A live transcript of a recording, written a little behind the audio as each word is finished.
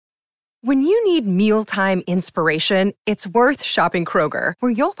When you need mealtime inspiration, it's worth shopping Kroger,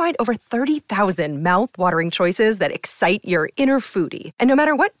 where you'll find over 30,000 mouth-watering choices that excite your inner foodie. And no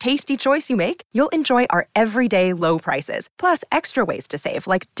matter what tasty choice you make, you'll enjoy our everyday low prices, plus extra ways to save,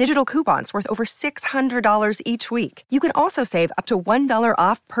 like digital coupons worth over $600 each week. You can also save up to $1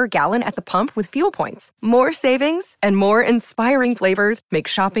 off per gallon at the pump with fuel points. More savings and more inspiring flavors make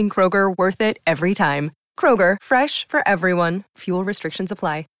shopping Kroger worth it every time. Kroger, fresh for everyone. Fuel restrictions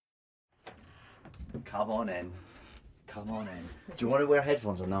apply. Come on in. Do you want to wear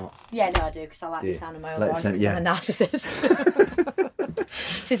headphones or not? Yeah, no, I do, because I like the sound of my own voice, because yeah. I'm a narcissist.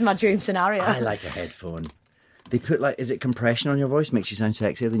 This is my dream scenario. I like a headphone. They put, is it compression on your voice? Makes you sound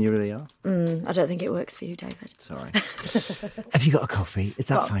sexier than you really are? I don't think it works for you, David. Sorry. Have you got a coffee? Is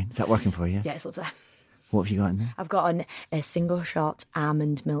that fine? Is that working for you? Yeah, it's lovely. What have you got in there? I've got a single shot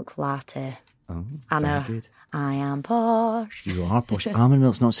almond milk latte. Oh, Anna, very good. I am posh. You are posh. Almond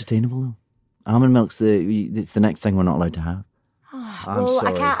milk's not sustainable, though. Almond milk's it's the next thing we're not allowed to have. I'm sorry.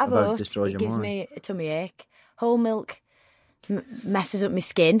 I can't have oat. It gives me a tummy ache. Whole milk messes up my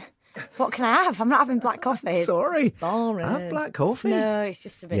skin. What can I have? I'm not having black coffee. Sorry. Boring. I have black coffee. No, it's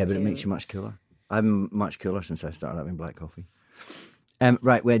just a bit. Yeah, but it makes you much cooler. I'm much cooler since I started having black coffee.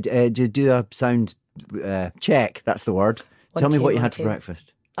 Right, do a sound check. That's the word. Tell me what you had for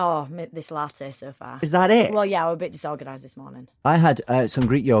breakfast. Oh, this latte so far. Is that it? Well, yeah, I was a bit disorganised this morning. I had some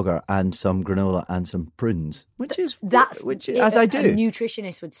Greek yogurt and some granola and some prunes, which as I do. A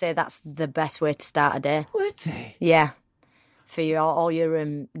nutritionist would say that's the best way to start a day. Would they? Yeah. For all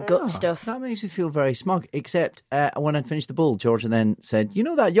your gut stuff. That makes me feel very smug, except when I'd finished the bowl, Georgia then said, you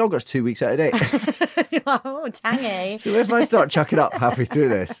know that yogurt's 2 weeks out of date. Oh, tangy. So if I start chucking up halfway through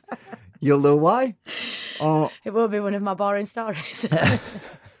this, you'll know why. It won't be one of my boring stories.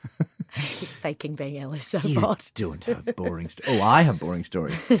 He's faking being ill. He's so bored. You don't have boring stories. Oh, I have boring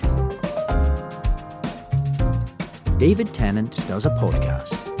stories. David Tennant does a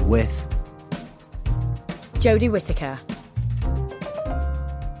podcast with Jodie Whittaker.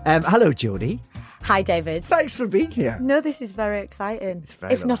 Hello, Jodie. Hi, David. Thanks for being here. No, this is very exciting. It's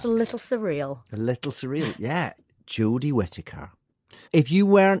very if not a little surreal. A little surreal, yeah. Jodie Whittaker. If you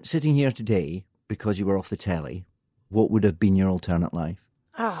weren't sitting here today because you were off the telly, what would have been your alternate life?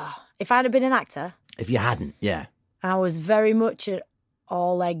 If I'd have been an actor. If you hadn't, yeah. I was very much at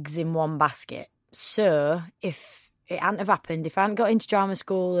all eggs in one basket. So if it hadn't have happened, if I hadn't got into drama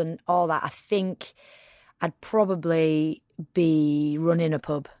school and all that, I think I'd probably be running a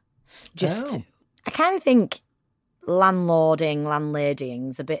pub. I kind of think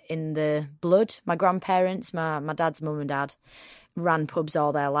landladying's a bit in the blood. My grandparents, my dad's mum and dad, ran pubs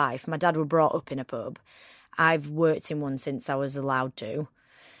all their life. My dad was brought up in a pub. I've worked in one since I was allowed to.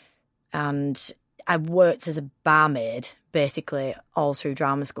 And I worked as a barmaid, basically, all through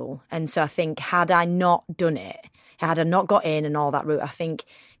drama school. And so I think had I not done it, had I not got in and all that route, I think,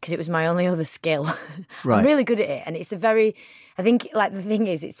 because it was my only other skill, right. I'm really good at it. And it's I think, the thing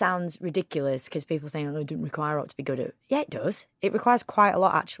is, it sounds ridiculous because people think, it didn't require it to be good at it. Yeah, it does. It requires quite a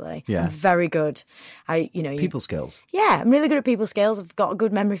lot, actually. Yeah. I'm very good. People skills. Yeah, I'm really good at people skills. I've got a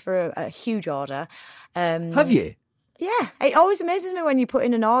good memory for a huge order. Have you? Yeah. It always amazes me when you put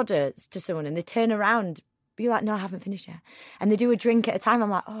in an order to someone and they turn around, you're like, no, I haven't finished yet. And they do a drink at a time.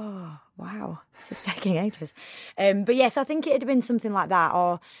 I'm like, oh, wow, this is taking ages. But yes, I think it'd have been something like that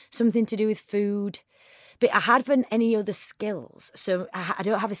or something to do with food. But I hadn't any other skills. So I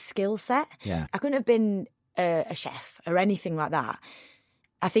don't have a skill set. Yeah. I couldn't have been a chef or anything like that.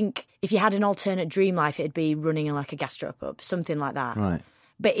 I think if you had an alternate dream life, it'd be running in like a gastropub, something like that. Right.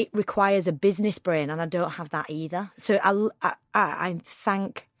 But it requires a business brain, and I don't have that either. So I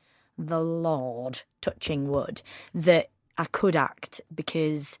thank the Lord, touching wood, that I could act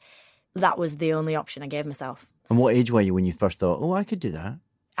because that was the only option I gave myself. And what age were you when you first thought, oh, I could do that?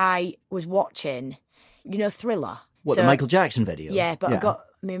 I was watching, Thriller. What, the Michael Jackson video? Yeah, but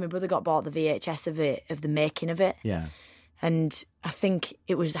me and my brother got bought the VHS of the making of it. Yeah. And I think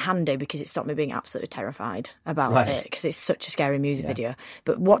it was handy because it stopped me being absolutely terrified about it because it's such a scary music video.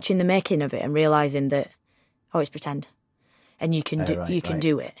 But watching the making of it and realising that, it's pretend. And you can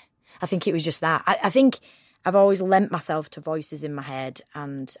do it. I think it was just that. I think I've always lent myself to voices in my head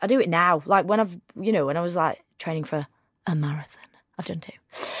and I do it now. Like when when I was like training for a marathon, I've done 2.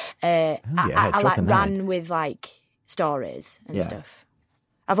 I ran with like stories and stuff.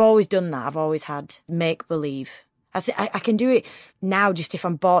 I've always done that. I've always had make believe. I can do it now just if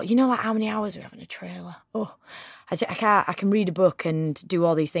I'm bored. How many hours we have in a trailer? I can read a book and do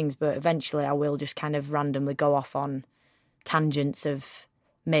all these things, but eventually I will just kind of randomly go off on tangents of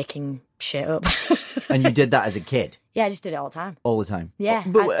making shit up. And you did that as a kid? Yeah, I just did it all the time. All the time? Yeah,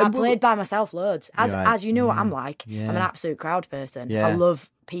 I played by myself loads. As you know what I'm like. Yeah. I'm an absolute crowd person. Yeah. I love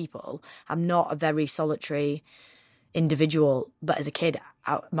people. I'm not a very solitary individual. But as a kid,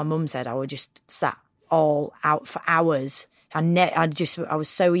 my mum said I would just sat all out for hours. I was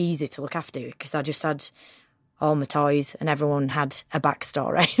so easy to look after because I just had all my toys and everyone had a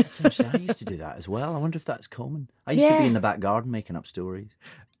backstory. I used to do that as well. I wonder if that's common. I used to be in the back garden making up stories.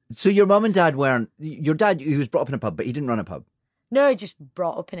 So your mum and dad your dad, he was brought up in a pub, but he didn't run a pub? No, he just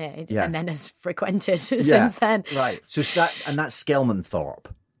brought up in it and then has frequented since then. Right. So that's Skelmanthorpe.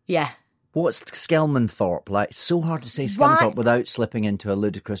 Yeah. What's Skelmanthorpe like? It's so hard to say Skelmanthorpe without slipping into a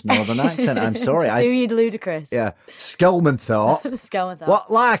ludicrous northern accent. I'm sorry. Do you ludicrous? Yeah. Skelmanthorpe. Skelmanthorpe. What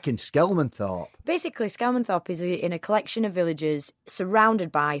like in Skelmanthorpe? Basically, Skelmanthorpe is in a collection of villages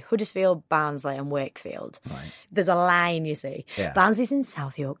surrounded by Huddersfield, Barnsley and Wakefield. Right. There's a line, you see. Yeah. Barnsley's in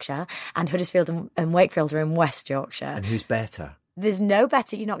South Yorkshire and Huddersfield and Wakefield are in West Yorkshire. And who's better? There's no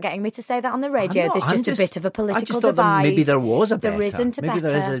better. You're not getting me to say that on the radio. There's just a bit of a political I just thought divide. Maybe there was a better. There isn't a better. Maybe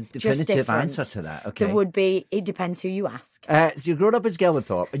there is a definitive answer to that. Okay. There would be. It depends who you ask. So you've grown up in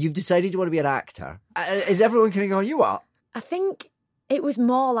Skelmanthorpe and you've decided you want to be an actor. Is everyone kind of going, you are? I think it was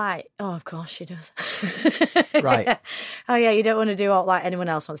more like, oh, of course she does. Right. Oh, yeah, you don't want to do what like anyone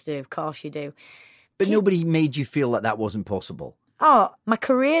else wants to do. Of course you do. But nobody made you feel like that wasn't possible. Oh, my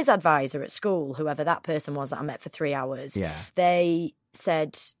careers advisor at school, whoever that person was that I met for 3 hours, they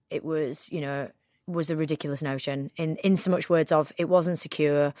said it was, was a ridiculous notion in so much words of it wasn't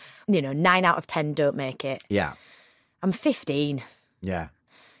secure. 9 out of 10 don't make it. Yeah. I'm 15. Yeah.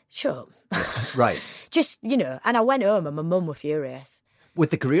 Shut up. Right. Just, and I went home and my mum were furious. With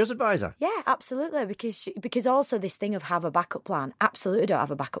the careers advisor? Yeah, absolutely. Because also this thing of have a backup plan. Absolutely don't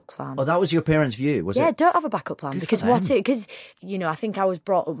have a backup plan. Oh, that was your parents' view, was it? Yeah, don't have a backup plan. Good because I think I was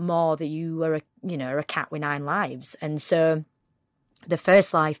brought up more that you were a cat with 9 lives. And so the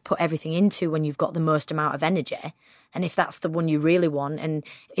first life, put everything into when you've got the most amount of energy. And if that's the one you really want and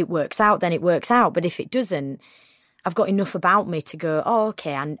it works out, then it works out. But if it doesn't, I've got enough about me to go, oh,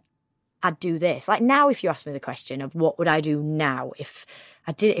 okay, and I'd do this. Like now, if you ask me the question of what would I do now if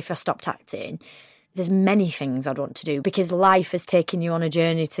I stopped acting, there's many things I'd want to do because life has taken you on a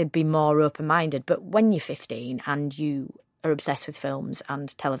journey to be more open-minded. But when you're 15 and you are obsessed with films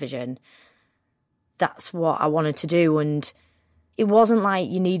and television, that's what I wanted to do. And it wasn't like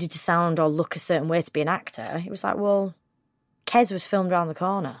you needed to sound or look a certain way to be an actor. It was like, well, Kes was filmed around the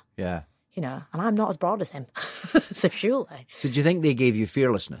corner. Yeah. And I'm not as broad as him. So surely. So do you think they gave you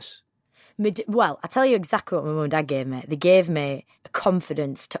fearlessness? Well, I tell you exactly what my mum and dad gave me. They gave me a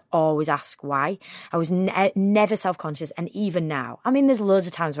confidence to always ask why. I was never self-conscious, and even now. I mean, there's loads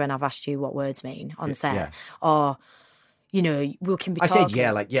of times when I've asked you what words mean on set, or, we can be talking. I said,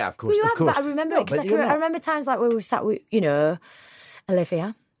 of course, of course. But I remember it, because I remember times like where we've sat with,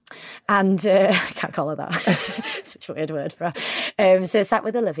 Olivia, and I can't call her that. Such a weird word for her. So I sat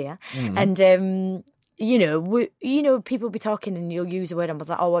with Olivia, and... people be talking and you'll use a word and I was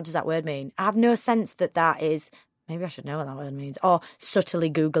like, oh, what does that word mean? I have no sense that is, maybe I should know what that word means, or subtly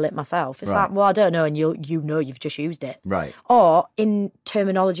Google it myself. It's like, well, I don't know, and you've just used it. Right. Or in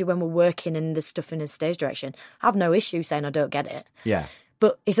terminology when we're working and there's stuff in a stage direction, I have no issue saying I don't get it. Yeah.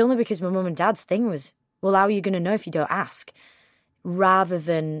 But it's only because my mum and dad's thing was, well, how are you going to know if you don't ask? Rather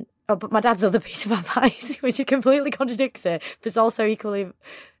than, but my dad's other piece of advice, which completely contradicts it, but it's also equally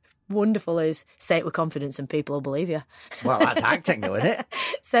wonderful, is say it with confidence and people will believe you. Well, that's acting though, isn't it?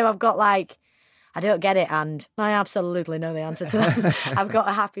 So I've got I don't get it and I absolutely know the answer to that. I've got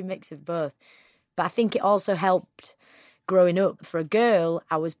a happy mix of both. But I think it also helped growing up. For a girl,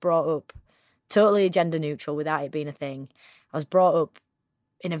 I was brought up totally gender neutral without it being a thing. I was brought up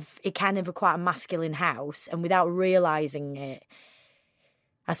in a kind of quite a masculine house, and without realising it,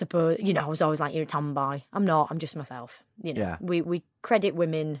 I suppose, I was always like, you're a tomboy. I'm not, I'm just myself. We credit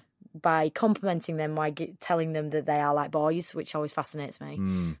women by complimenting them, by telling them that they are like boys, which always fascinates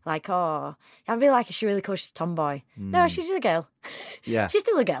me. Like, oh, I really like her, she's really cool, she's a tomboy. No, she's still a girl. Yeah. She's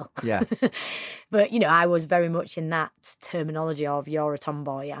still a girl. Yeah. But, I was very much in that terminology of you're a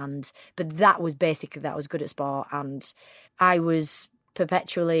tomboy, but that was basically that I was good at sport, and I was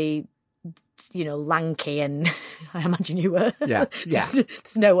perpetually, lanky, and I imagine you were. Yeah.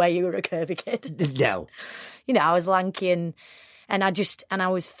 There's no way you were a curvy kid. No. I was lanky and I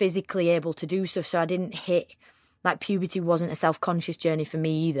was physically able to do stuff, so I didn't hit, puberty wasn't a self-conscious journey for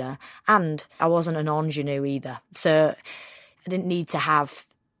me either, and I wasn't an ingenue either, so I didn't need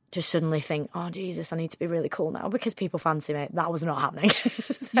to suddenly think, oh, Jesus, I need to be really cool now because people fancy me. That was not happening.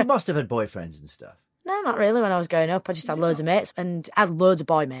 You must have had boyfriends and stuff. No, not really. When I was growing up, I just had loads of mates, and I had loads of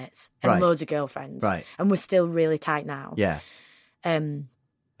boy mates and loads of girlfriends. Right. And we're still really tight now. Yeah. And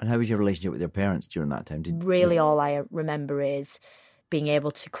how was your relationship with your parents during that time? All I remember is being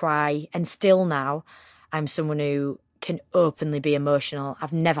able to cry. And still now, I'm someone who can openly be emotional.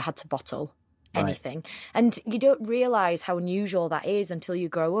 I've never had to bottle anything. Right. And you don't realise how unusual that is until you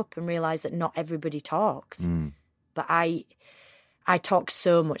grow up and realise that not everybody talks. But I talk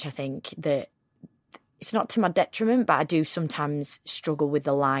so much, I think, that it's not to my detriment, but I do sometimes struggle with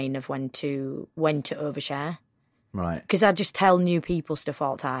the line of when to overshare. Right. Because I just tell new people stuff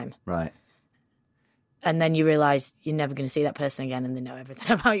all the time. Right. And then you realise you're never going to see that person again and they know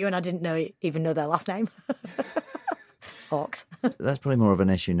everything about you, and I didn't even know their last name. Hawks. That's probably more of an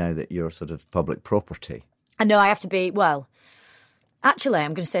issue now that you're sort of public property. I know I have to be, well, actually,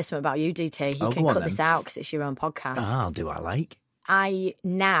 I'm going to say something about you, DT. You can cut this out because it's your own podcast. I'll do what I like. I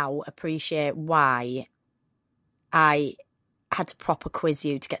now appreciate why I had to proper quiz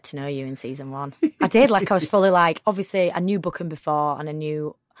you to get to know you in season 1. I did, like I was fully like, obviously I knew Buchan before and I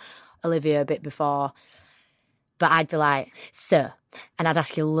knew Olivia a bit before, but I'd be like, so, and I'd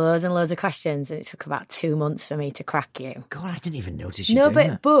ask you loads and loads of questions, and it took about 2 months for me to crack you. God, I didn't even notice you doing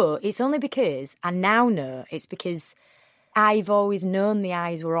that. But it's only because, I now know, it's because I've always known the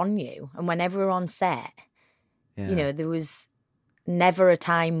eyes were on you, and whenever we're on set, you know, there was never a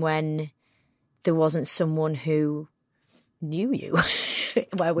time when there wasn't someone who knew you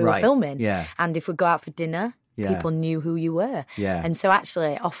where we were filming. Yeah. And if we go out for dinner, people knew who you were. Yeah. And so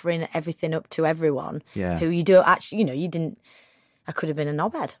actually offering everything up to everyone who you don't actually, you know, you didn't, I could have been a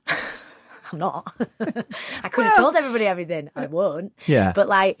knobhead. I'm not. I could have told everybody everything. I won't. Yeah. But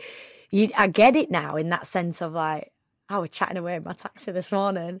like, I get it now in that sense of like, I was chatting away in my taxi this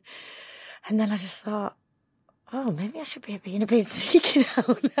morning, and then I just thought, oh, maybe I should be being a bit sneaky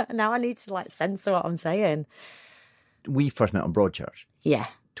now. Now I need to like censor what I'm saying. We first met on Broadchurch. Yeah.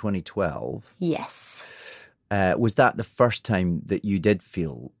 2012. Yes. Was that the first time that you did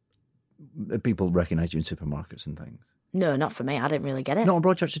feel people recognise you in supermarkets and things? No, not for me. I didn't really get it. Not on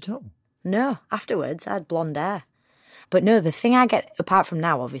Broadchurch at all? No. Afterwards, I had blonde hair. But no, the thing I get, apart from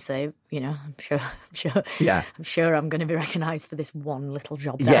now, obviously, you know, I'm sure I'm going to be recognised for this one little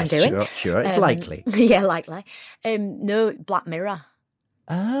job that I'm doing. Sure. It's likely. Yeah, likely. No, Black Mirror.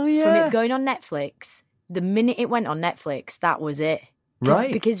 Oh, yeah. From it going on Netflix, the minute it went on Netflix, that was it.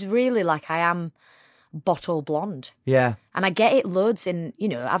 Right. Because really, like, I am bottle blonde. Yeah. And I get it loads in, you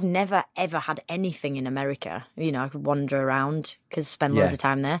know, I've never, ever had anything in America. You know, I could wander around because I spend loads of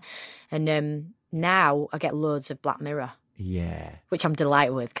time there. And now I get loads of Black Mirror. Yeah. Which I'm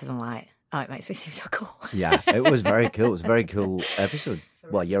delighted with because I'm like, oh, it makes me seem so cool. Yeah, it was very cool. It was a very cool episode.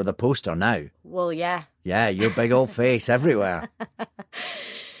 Well, you're the poster now. Well, yeah. Yeah, your big old face everywhere.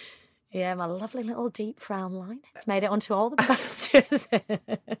 Yeah, my lovely little deep frown line. It's made it onto all the posters.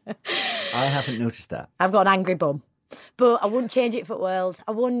 I haven't noticed that. I've got an angry bum. But I wouldn't change it for the world.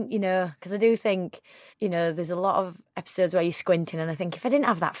 I wouldn't, you know, because I do think, you know, there's a lot of episodes where you're squinting and I think if I didn't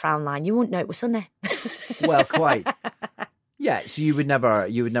have that frown line, you wouldn't know it was Sunday. Well, quite. Yeah, so you would never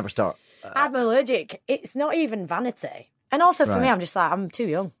start. I'm allergic. It's not even vanity. And also for me, I'm just like, I'm too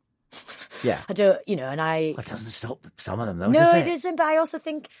young. Yeah. I don't, you know, and I... Well, it doesn't stop some of them, though, no, does it? No, it doesn't, but I also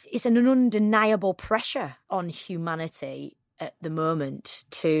think it's an undeniable pressure on humanity at the moment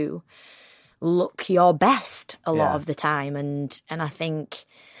to look your best a lot of the time. And I think,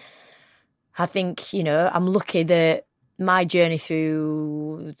 you know, I'm lucky that my journey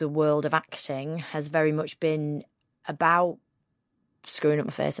through the world of acting has very much been about screwing up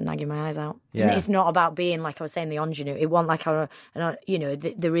my face and nagging my eyes out. Yeah. And it's not about being, like I was saying, the ingenue. It wasn't like, you know,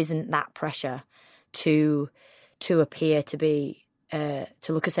 there isn't that pressure to appear to be, to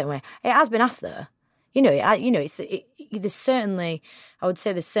look a certain way. It has been asked though. You know, there's certainly, I would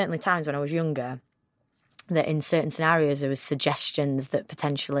say there's certainly times when I was younger that in certain scenarios there was suggestions that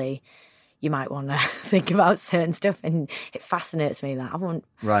potentially you might want to think about certain stuff, and it fascinates me that I won't.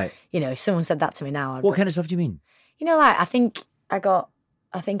 Right. You know, if someone said that to me now, what kind of stuff do you mean? You know, like I think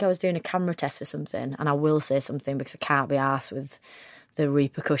I was doing a camera test for something, and I will say something because I can't be arsed with the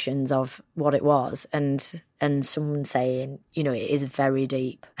repercussions of what it was, and someone saying, you know, it is very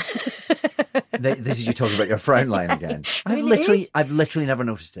deep. This is you talking about your frown line again. I've literally never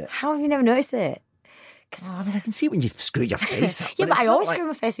noticed it. How have you never noticed it? I mean, I can see it when you've screwed your face up. Yeah, but I always screw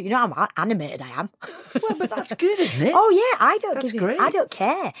my face up. You know how animated I am. Well, but that's good, isn't it? Oh yeah, I don't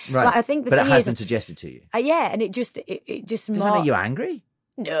care. Right, like, I think but it has been suggested to you. Yeah, and it just does that make you angry?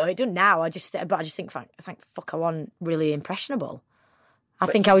 No, it doesn't now. I just think, fuck, I want really impressionable. I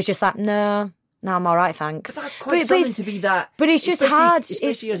think I was just like, no, No, I'm all right, thanks. But that's quite something to be that. But it's just hard,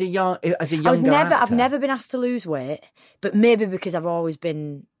 especially as a young actor. I've never been asked to lose weight, but maybe because I've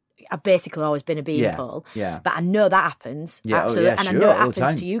basically always been a beanpole. Yeah. But I know that happens. Yeah, absolutely. and I know it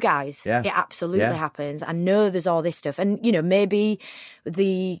happens to you guys. Yeah. It absolutely happens. I know there's all this stuff. And, maybe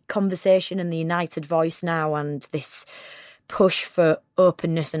the conversation and the united voice now and this push for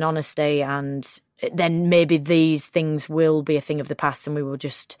openness and honesty, and then maybe these things will be a thing of the past and we will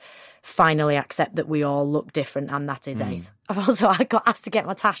just finally accept that we all look different, and that is ace. I got asked to get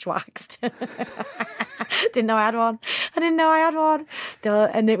my tash waxed. Didn't know I had one.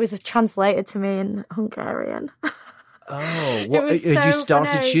 And it was translated to me in Hungarian. Oh, what? Had you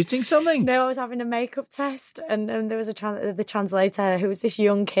started shooting something? No, I was having a makeup test, and there was the translator who was this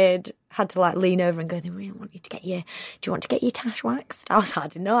young kid, had to lean over and go, "They really want you to do you want to get your tash waxed?" I was like, I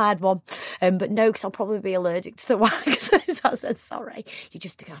didn't know I had one, but no, because I'll probably be allergic to the wax. So I said, "Sorry, you're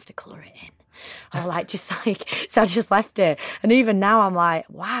just gonna have to colour it in." So I just left it, and even now I'm like,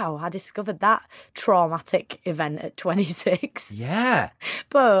 wow, I discovered that traumatic event at 26. Yeah,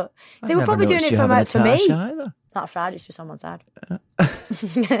 but they were probably doing it for me. Either. That's right, it's just on one side.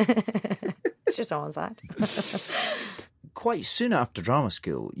 It's just on one side. Quite soon after drama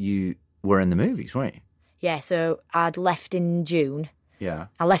school, you were in the movies, weren't you? Yeah, so I'd left in June. Yeah.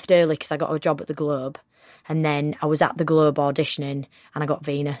 I left early because I got a job at the Globe. And then I was at the Globe auditioning and I got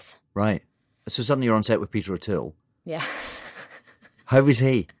Venus. Right. So suddenly you're on set with Peter O'Toole. Yeah. How was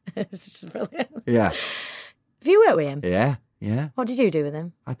he? It's just brilliant. Yeah. Have you worked with him? Yeah. What did you do with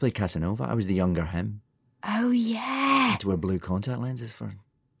him? I played Casanova. I was the younger him. Oh, yeah. I had to wear blue contact lenses for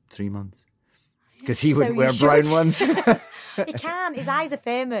 3 months. Because he would So wear you brown should. ones. He can. His eyes are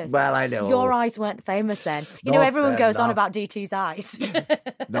famous. Well, I know. Your eyes weren't famous then. Not Everyone then, goes on no. about DT's eyes.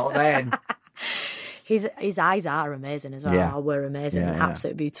 Not then. His eyes are amazing as well. Yeah. Were amazing. Yeah.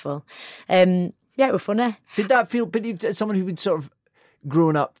 Absolutely beautiful. Yeah, it was funny. Did that feel... But as someone who would sort of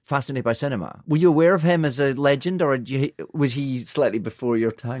grown up fascinated by cinema, were you aware of him as a legend, or was he slightly before your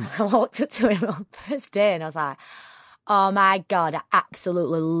time? I walked up to him on the first day and I was like, oh my God, I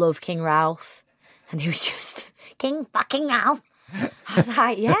absolutely love King Ralph. And he was just, King fucking Ralph. I was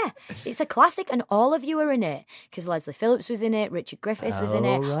like, yeah, it's a classic and all of you are in it. Because Leslie Phillips was in it, Richard Griffiths was in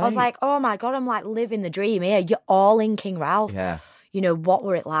it. Right. I was like, oh my God, I'm like living the dream here. You're all in King Ralph. Yeah. What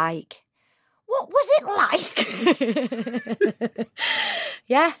were it like? What was it like?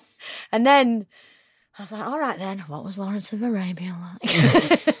 Yeah. And then I was like, all right then, what was Lawrence of Arabia like?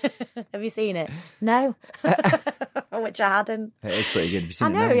 Have you seen it? No. Which I hadn't. It is pretty good. Have you seen I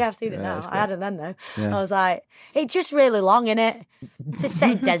it know, now? yeah, I've seen it now. I hadn't then though. Yeah. I was like, it's just really long, innit? It's a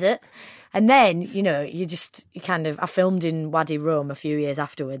set desert. And then, I filmed in Wadi Rum a few years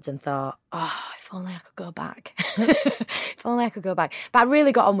afterwards and thought, oh, if only I could go back. If only I could go back. But I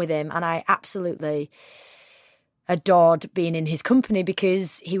really got on with him and I absolutely adored being in his company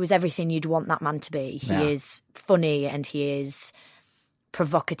because he was everything you'd want that man to be. He is funny and he is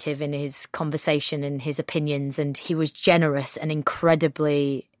provocative in his conversation and his opinions, and he was generous and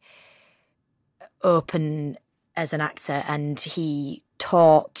incredibly open as an actor, and he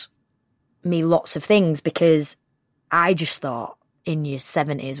taught me lots of things because I just thought in your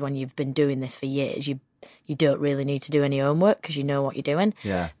 70s when you've been doing this for years you don't really need to do any homework because you know what you're doing.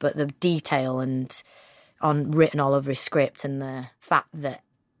 Yeah. But the detail and written all over his script and the fact that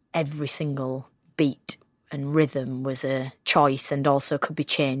every single beat and rhythm was a choice and also could be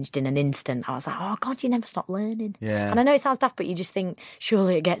changed in an instant. I was like, oh God, you never stop learning. Yeah. And I know it sounds daft, but you just think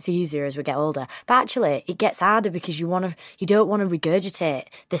surely it gets easier as we get older. But actually it gets harder because you don't want to regurgitate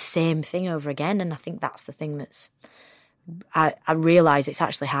the same thing over again. And I think that's the thing I realise it's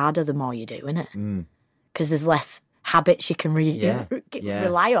actually harder the more you do, isn't it? Because there's less habits you can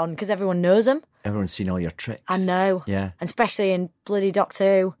rely on because everyone knows them. Everyone's seen all your tricks. I know. Yeah. And especially in bloody Doctor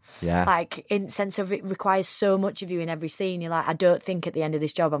Who. Yeah. Like, in the sense of it requires so much of you in every scene. You're like, I don't think at the end of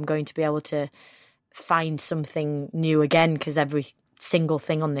this job I'm going to be able to find something new again because every single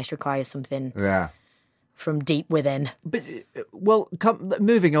thing on this requires something from deep within. But,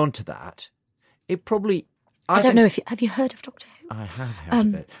 moving on to that, it probably... I don't know if have you heard of Doctor Who? I have heard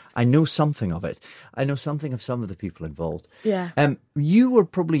of it. I know something of it. I know something of some of the people involved. Yeah. You were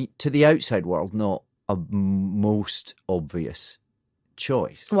probably, to the outside world, not a most obvious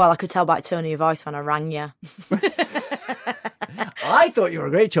choice. Well, I could tell by the tone of your voice when I rang you. I thought you were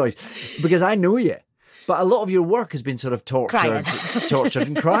a great choice because I know you. But a lot of your work has been sort of tortured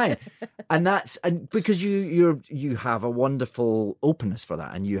and crying. And because you have a wonderful openness for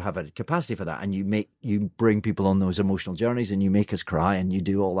that and you have a capacity for that and you bring people on those emotional journeys and you make us cry and you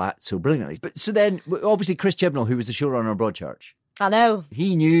do all that so brilliantly. But so then obviously Chris Chibnall, who was the showrunner of Broadchurch. I know.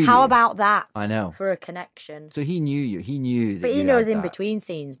 He knew How you. about that? I know. For a connection. So he knew you. He knew that But he you knows had in that. between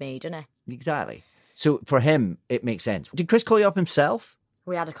scenes me, doesn't he? Exactly. So for him, it makes sense. Did Chris call you up himself?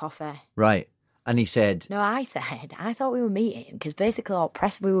 We had a coffee. Right. And he said... No, I thought we were meeting because basically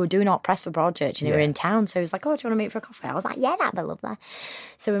we were doing Alt Press for Broadchurch and he were in town. So he was like, oh, do you want to meet for a coffee? I was like, yeah, that'd be lovely.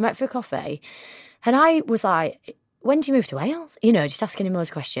 So we met for a coffee and I was like, when did you move to Wales? You know, just asking him loads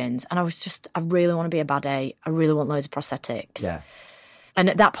of questions. And I was just, I really want to be a baddie. I really want loads of prosthetics. Yeah. And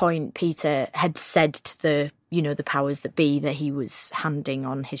at that point, Peter had said to the powers that be that he was handing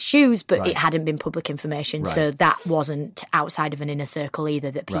on his shoes, but it hadn't been public information. Right. So that wasn't outside of an inner circle either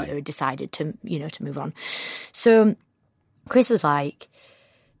that Peter had decided to move on. So Chris was like,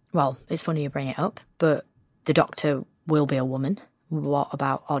 well, it's funny you bring it up, but the doctor will be a woman. What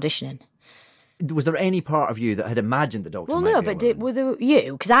about auditioning? Was there any part of you that had imagined the doctor Well, might no, be a but woman? were there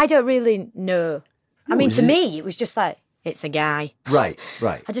you? Because I don't really know. I mean, to me, it was just like, it's a guy. Right.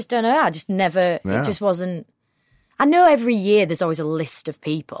 I just don't know. I just never, Yeah. it just wasn't. I know every year there's always a list of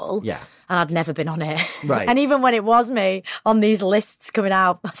people. Yeah. And I'd never been on it. Right. And even when it was me on these lists coming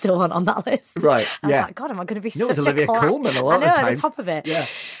out, I still wasn't on that list. Right, I was yeah. like, God, am I going to be No, such it's Olivia a Colman a lot of the I know, time. at the top of it. Yeah.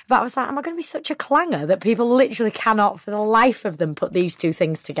 But I was like, am I going to be such a clanger that people literally cannot for the life of them put these two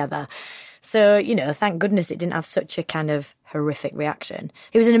things together? So, thank goodness it didn't have such a kind of horrific reaction.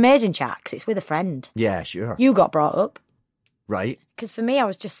 It was an amazing chat because it's with a friend. Yeah, sure. You got brought up. Right. Because for me, I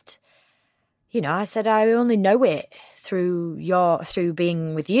was just, I said I only know it through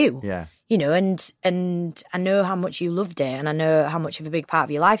being with you. Yeah. And I know how much you loved it, and I know how much of a big part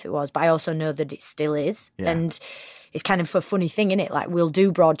of your life it was. But I also know that it still is, and it's kind of a funny thing, isn't it? Like we'll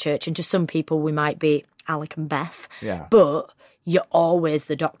do Broadchurch, and to some people we might be Alec and Beth, but you're always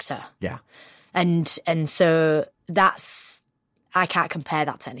the doctor, and so that's. I can't compare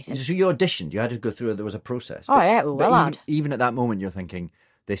that to anything. So you auditioned. You had to go through. There was a process. Oh yeah, well, even at that moment, you're thinking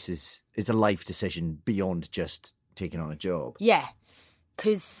this is a life decision beyond just taking on a job. Yeah,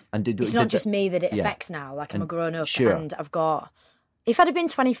 because it's not just me that it affects now. Like I'm a grown up, and I've got. If I'd have been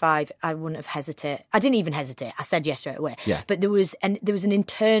 25, I wouldn't have hesitated. I didn't even hesitate. I said yes straight away. Yeah. But there was an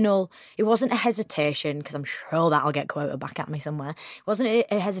internal. It wasn't a hesitation because I'm sure that'll get quoted back at me somewhere. It wasn't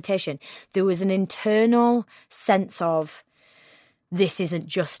a hesitation. There was an internal sense of. This isn't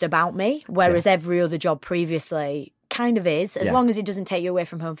just about me, whereas every other job previously kind of is, as long as it doesn't take you away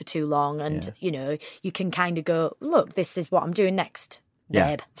from home for too long and, you can kind of go, look, this is what I'm doing next,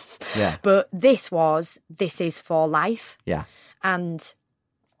 babe. Yeah. But this is for life. Yeah. And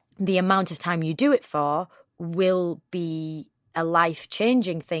the amount of time you do it for will be a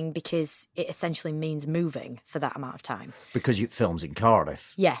life-changing thing because it essentially means moving for that amount of time. Because you films in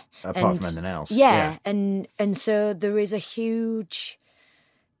Cardiff. Yeah. Apart from anything else. Yeah. And so there is a huge...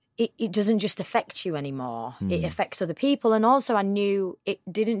 It doesn't just affect you anymore. It affects other people. And also I knew it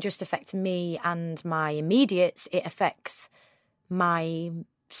didn't just affect me and my immediates. It affects my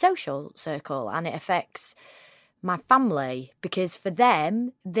social circle and it affects my family because for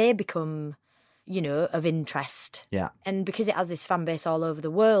them, they become... of interest. Yeah. And because it has this fan base all over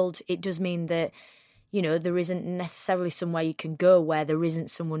the world, it does mean that, there isn't necessarily somewhere you can go where there isn't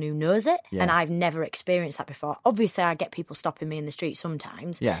someone who knows it. Yeah. And I've never experienced that before. Obviously, I get people stopping me in the street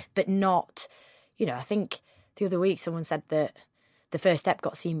sometimes. Yeah. But not, I think the other week someone said that the first step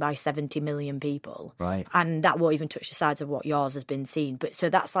got seen by 70 million people. Right. And that won't even touch the sides of what yours has been seen. But so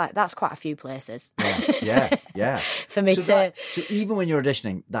that's quite a few places. Yeah. For me so even when you're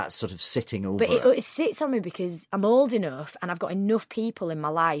auditioning, that's sort of sitting over. But it sits on me because I'm old enough and I've got enough people in my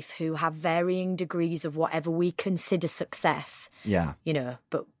life who have varying degrees of whatever we consider success. Yeah.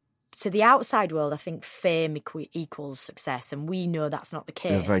 But to the outside world, I think fame equals success. And we know that's not the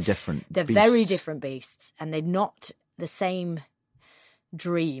case. They're very different They're beasts. very different beasts. And they're not the same...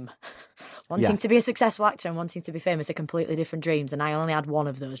 dream. Wanting to be a successful actor and wanting to be famous are completely different dreams, and I only had one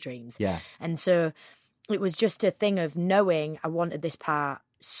of those dreams. Yeah. And so it was just a thing of knowing I wanted this part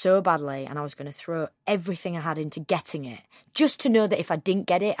so badly and I was going to throw everything I had into getting it, just to know that if I didn't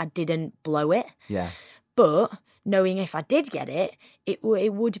get it, I didn't blow it. Yeah. But knowing if I did get it, it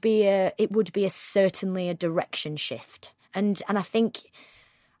would be certainly a direction shift. And I think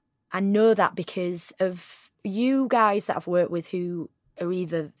I know that because of you guys that I've worked with who are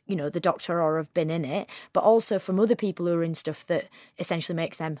either, the doctor or have been in it, but also from other people who are in stuff that essentially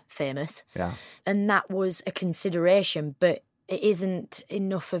makes them famous. Yeah. And that was a consideration, but it isn't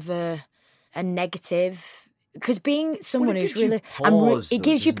enough of a negative. because being someone who's really, it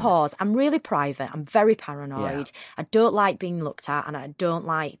gives you pause. I'm really private. I'm very paranoid. Yeah. I don't like being looked at, and I don't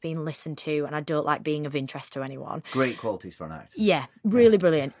like being listened to, and I don't like being of interest to anyone. Great qualities for an actor. Yeah, really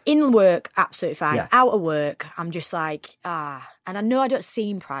brilliant. In work, absolutely fine. Yeah. Out of work, I'm just like, and I know I don't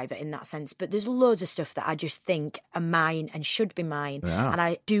seem private in that sense, but there's loads of stuff that I just think are mine and should be mine, and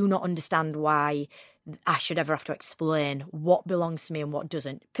I do not understand why I should ever have to explain what belongs to me and what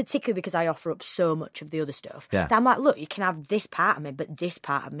doesn't, particularly because I offer up so much of the other stuff. Yeah. That I'm like, look, you can have this part of me, but this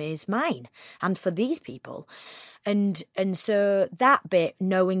part of me is mine and for these people. And so that bit,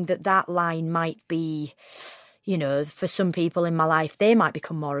 knowing that line might be, you know, for some people in my life, they might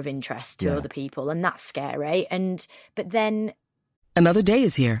become more of interest to other people, and that's scary. But then... Another day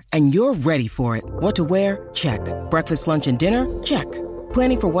is here, and you're ready for it. What to wear? Check. Breakfast, lunch, and dinner? Check.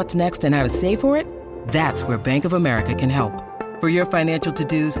 Planning for what's next and how to save for it? That's where Bank of America can help. For your financial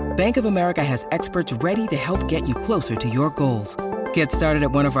to-dos, Bank of America has experts ready to help get you closer to your goals. Get started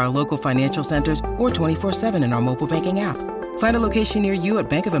at one of our local financial centers or 24/7 in our mobile banking app. Find a location near you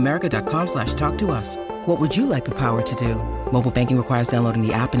at bankofamerica.com/talktous. What would you like the power to do? Mobile banking requires downloading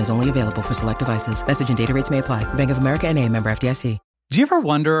the app and is only available for select devices. Message and data rates may apply. Bank of America N.A., member FDIC. Do you ever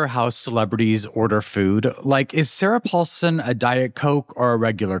wonder how celebrities order food? Like, is Sarah Paulson a Diet Coke or a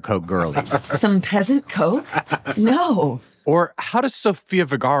regular Coke girlie? Some peasant Coke? No. Or how does Sofia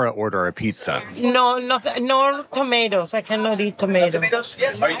Vergara order a pizza? No tomatoes. I cannot eat tomatoes.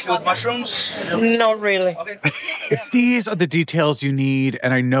 Yes. Are you cool with mushrooms? Not really. Okay. If these are the details you need,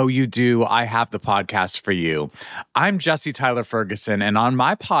 and I know you do, I have the podcast for you. I'm Jesse Tyler Ferguson, and on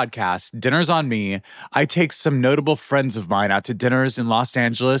my podcast, Dinner's on Me, I take some notable friends of mine out to dinners in Los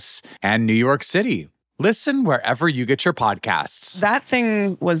Angeles and New York City. Listen wherever you get your podcasts. That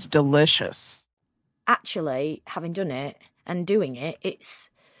thing was delicious. Actually, having done it and doing it, it's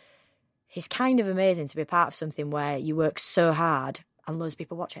kind of amazing to be a part of something where you work so hard and loads of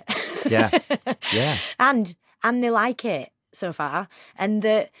people watch it. Yeah. And they like it so far, and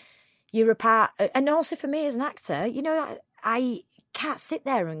that you're a part. And also for me as an actor, you know, I can't sit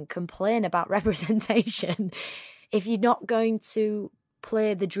there and complain about representation if you're not going to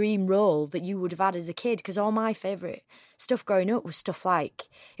play the dream role that you would have had as a kid. Because all my favourite stuff growing up was stuff like,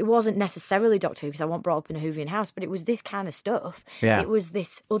 it wasn't necessarily Doctor Who because I wasn't brought up in a Whovian house, but it was this kind of stuff. Yeah. It was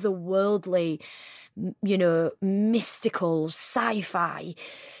this otherworldly, you know, mystical sci-fi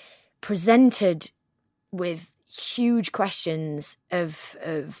presented with huge questions of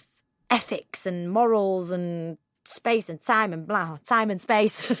ethics and morals and space and time and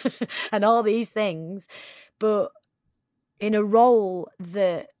space and all these things, but in a role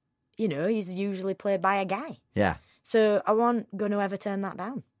that, you know, is usually played by a guy. Yeah. So I wasn't going to ever turn that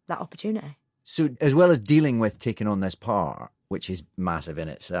down, that opportunity. So as well as dealing with taking on this part, which is massive in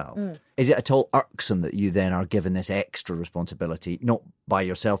itself, is it at all irksome that you then are given this extra responsibility, not by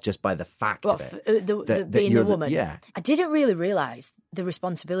yourself, just by the fact of it? Being the woman. Yeah. I didn't really realise the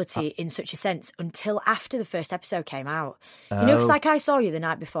responsibility in such a sense until after the first episode came out. You know, because like I saw you the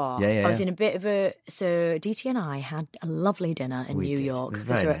night before. I was in a bit of a... So DT and I had a lovely dinner in New York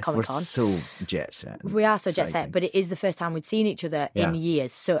because we were at Comic-Con. We're so jet set. We are so jet set, but it is the first time we'd seen each other in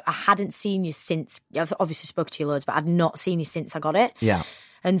years. So I hadn't seen you since... I've obviously spoken to you loads, but I'd not seen you since I got it. Yeah.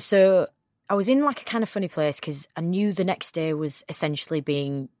 And so I was in like a kind of funny place because I knew the next day was essentially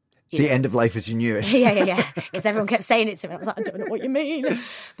being... The end of life as you knew it. Yeah. Because everyone kept saying it to me. I was like, I don't know what you mean.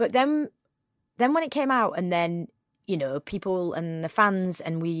 But then when it came out, and then, you know, people and the fans,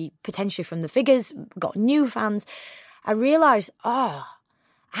 and we potentially from the figures got new fans, I realised, I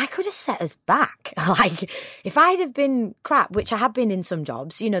could have set us back. Like, if I'd have been crap, which I have been in some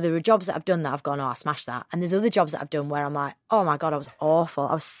jobs, you know, there are jobs that I've done that I've gone, I smashed that. And there's other jobs that I've done where I'm like, oh my God, I was awful.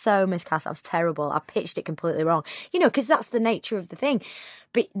 I was so miscast. I was terrible. I pitched it completely wrong. You know, because that's the nature of the thing.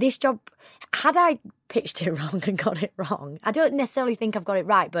 But this job, had I pitched it wrong and got it wrong, I don't necessarily think I've got it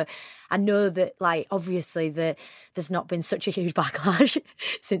right, but I know that, like, obviously there's not been such a huge backlash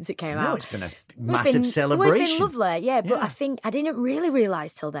since it came out. No, it's been a massive celebration. It's been lovely, but I think I didn't really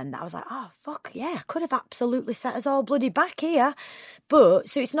realise till then that I was like, oh, fuck, yeah, I could have absolutely set us all bloody back here. But,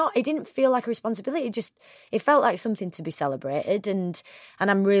 so it didn't feel like a responsibility, it felt like something to be celebrated, and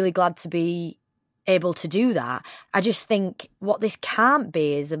I'm really glad to be able to do that. I just think what this can't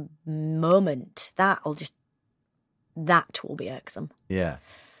be is a moment that will be irksome. Yeah.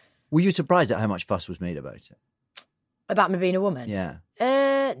 Were you surprised at how much fuss was made about it? About me being a woman? Yeah.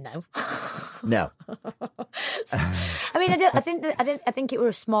 No. No. I mean, I think it were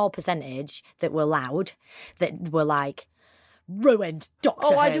a small percentage that were loud, that were like, ruined Doctor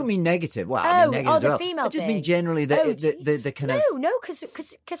Who. I don't mean negative. Well, I mean negative as the well. female I just thing. mean generally the kind of... No,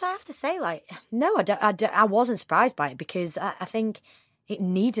 because I have to say, like, no, I wasn't surprised by it because I think it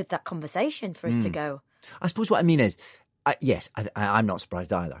needed that conversation for us to go. I suppose what I mean is, yes, I'm not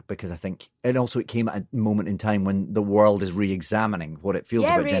surprised either because I think, and also it came at a moment in time when the world is re-examining what it feels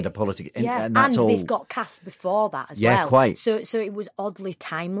about gender politics, and that's all. This got cast before that as well. Yeah, quite. So it was oddly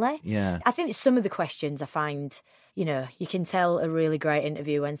timely. Yeah, I think some of the questions I find, you know, you can tell a really great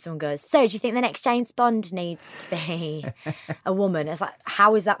interview when someone goes, "So, do you think the next James Bond needs to be a woman?" It's like,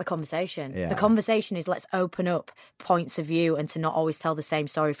 how is that the conversation? Yeah. The conversation is let's open up points of view and to not always tell the same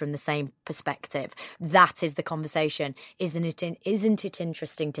story from the same perspective. That is the conversation. Isn't it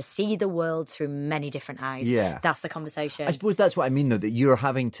interesting to see the world through many different eyes? Yeah. That's the conversation. I suppose that's what I mean, though, that you're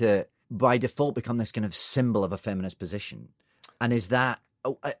having to, by default, become this kind of symbol of a feminist position. And is that...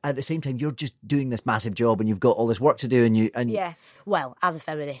 at the same time, you're just doing this massive job and you've got all this work to do Yeah. Well, as a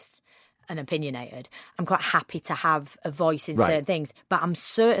feminist and opinionated, I'm quite happy to have a voice in certain things, but I'm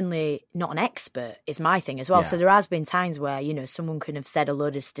certainly not an expert is my thing as well. Yeah. So there has been times where, you know, someone could have said a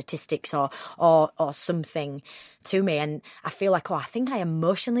load of statistics or something to me and I feel like, I think I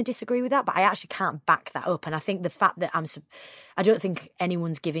emotionally disagree with that, but I actually can't back that up. And I think the fact that I don't think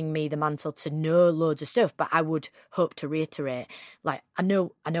anyone's giving me the mantle to know loads of stuff, but I would hope to reiterate, like, I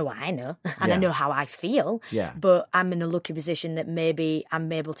know what I know and I know how I feel, but I'm in a lucky position that maybe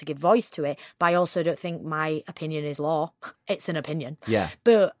I'm able to give voice to it, but I also don't think my opinion is law. It's an opinion. Yeah.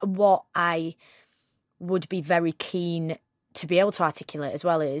 But what I would be very keen to be able to articulate as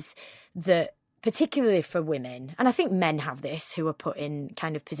well is that particularly for women, and I think men have this who are put in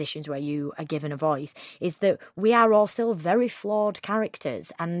kind of positions where you are given a voice, is that we are all still very flawed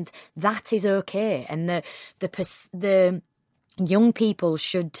characters and that is okay. And the young people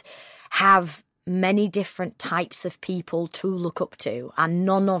should have many different types of people to look up to and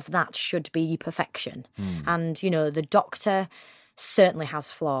none of that should be perfection. And, you know, the Doctor certainly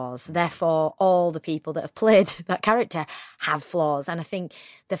has flaws. Therefore, all the people that have played that character have flaws. And I think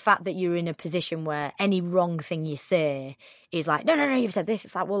the fact that you're in a position where any wrong thing you say is like, no, you've said this.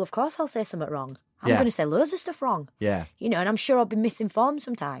 It's like, well, of course I'll say something wrong. I'm going to say loads of stuff wrong. Yeah. You know, and I'm sure I'll be misinformed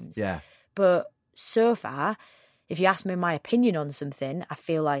sometimes. Yeah. But so far, if you ask me my opinion on something, I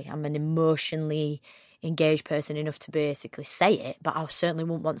feel like I'm an emotionally engaged person enough to basically say it. But I certainly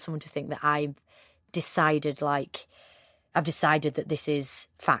wouldn't want someone to think that I've decided that this is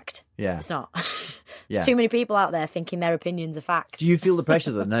fact. Yeah. It's not. There's too many people out there thinking their opinions are fact. Do you feel the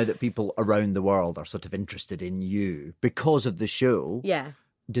pressure, though, now that people around the world are sort of interested in you because of the show? Yeah.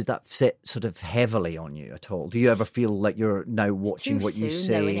 Did that sit sort of heavily on you at all? Do you ever feel like you're now watching what you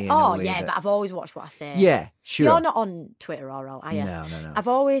say? But I've always watched what I say. Yeah, sure. You're not on Twitter or all, are you? No. I've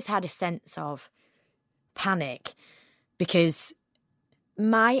always had a sense of panic because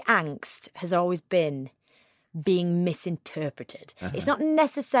my angst has always been being misinterpreted. It's not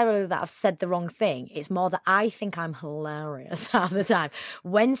necessarily that I've said the wrong thing. It's more that I think I'm hilarious half the time.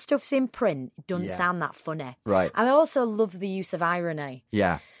 When stuff's in print, it doesn't sound that funny. Right. I also love the use of irony.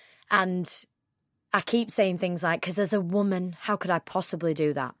 Yeah. And I keep saying things like, because as a woman, how could I possibly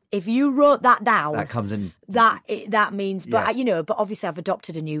do that? If you wrote that down, that comes in. That means, but yes. But obviously I've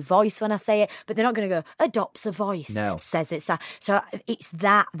adopted a new voice when I say it. But they're not going to go adopts a voice. No. Says it's that. So it's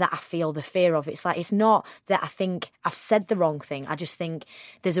that I feel the fear of. It's like it's not that I think I've said the wrong thing. I just think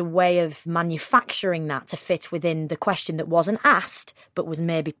there's a way of manufacturing that to fit within the question that wasn't asked, but was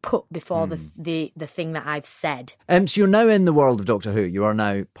maybe put before the thing that I've said. So you're now in the world of Doctor Who. You are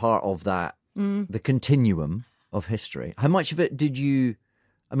now part of that. The continuum of history. How much of it did you...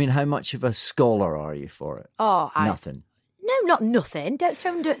 how much of a scholar are you for it? Nothing. No, not nothing. Don't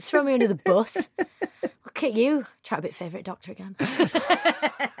throw me under the bus. Look at you. Try to be favourite Doctor again. Do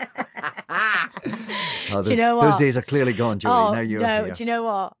you know what? Those days are clearly gone, Jodie. Now you're here. Do you know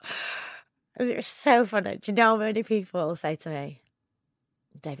what? It was so funny. Do you know how many people say to me,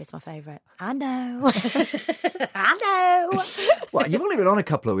 David's my favourite? I know. I know. Well, you've only been on a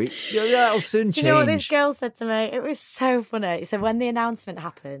couple of weeks. That'll soon change. Do you know what this girl said to me? It was so funny. So when the announcement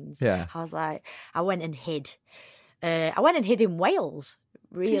happened, I was like, I went and hid. I went and hid in Wales.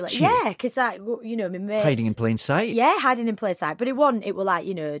 Really? Did you? Yeah, because my mates... Hiding in plain sight? Yeah, hiding in plain sight. But it was like,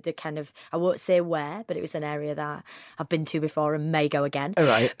 the kind of, I won't say where, but it was an area that I've been to before and may go again. All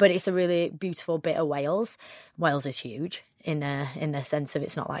right. But it's a really beautiful bit of Wales. Wales is huge in the sense of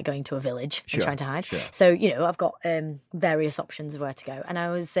it's not like going to a village and trying to hide. Sure. So, I've got various options of where to go. And I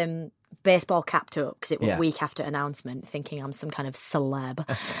was... baseball capped up because it was week after announcement, thinking I'm some kind of celeb,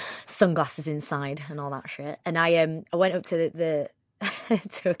 sunglasses inside and all that shit. And I went up to the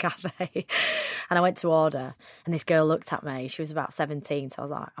to a cafe and I went to order and this girl looked at me. She was about 17. So I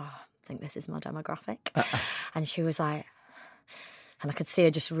was like, oh, I think this is my demographic. And she was like, and I could see her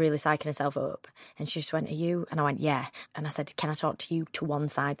just really psyching herself up. And she just went, are you? And I went, yeah. And I said, can I talk to you to one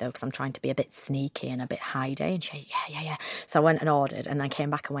side, though? Because I'm trying to be a bit sneaky and a bit hidey. And she went, yeah. So I went and ordered. And then I came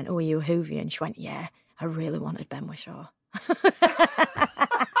back and went, oh, are you a Whovian? And she went, yeah, I really wanted Ben Whishaw.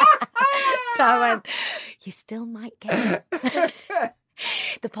 So I went, you still might get it.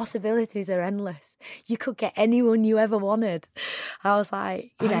 The possibilities are endless. You could get anyone you ever wanted. I was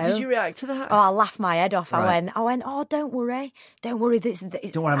like, How did you react to that? Oh, I laughed my head off. I went, oh, don't worry. Don't worry.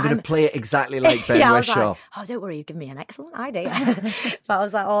 Don't worry, I'm going to play it exactly like Ben I was Whishaw. like, oh, don't worry, you've given me an excellent idea. But I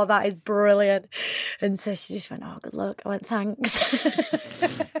was like, oh, that is brilliant. And so she just went, oh, good luck. I went, thanks.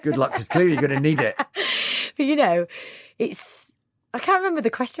 Good luck, because clearly you're going to need it. But, I can't remember the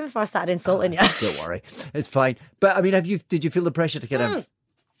question before I started insulting you. Don't worry, it's fine. But I mean, did you feel the pressure to kind of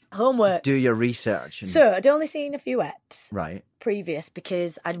homework, do your research? So I'd only seen a few eps previous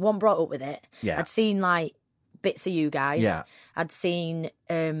because I'd brought up with it. Yeah, I'd seen like bits of you guys. Yeah, I'd seen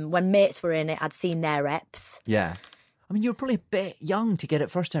when mates were in it. I'd seen their eps. Yeah. I mean, you were probably a bit young to get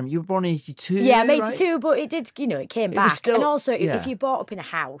it first time. You were born in 82. Yeah, I'm 82, right? but it did, it came back. Still, and also, if you brought up in a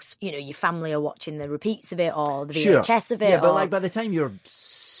house, your family are watching the repeats of it or the VHS of it. Yeah, but like by the time you're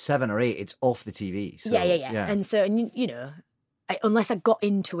 7 or 8, it's off the TV. So, yeah. And so, unless I got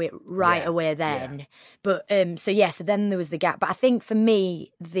into it right away then. Yeah. But, so then there was the gap. But I think for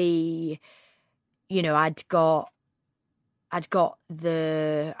me, I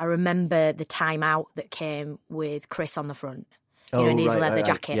remember the time out that came with Chris on the front, in his leather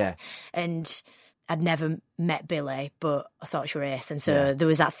jacket. Yeah. And I'd never met Billy, but I thought she was ace. And so there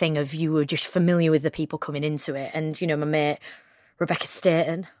was that thing of you were just familiar with the people coming into it. And, my mate, Rebecca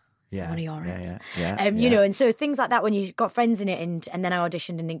Staten, one of your ex. And so things like that when you got friends in it and then I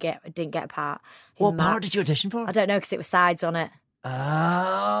auditioned and didn't get a part. What part did you audition for? I don't know, because it was sides on it.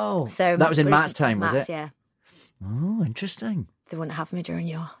 Oh. So that was in Matt's time, was it? Yeah. Oh, interesting. They wouldn't have me during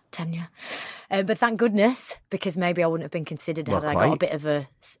your tenure. But thank goodness, because maybe I wouldn't have been considered had I got a bit of a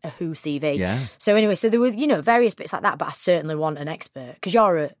Who CV. Yeah. So anyway, so there were, various bits like that, but I certainly want an expert, because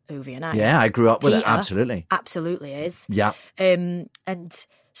you're a Whovian, aren't you? Yeah, I grew up with it, absolutely. Absolutely is. Yeah. And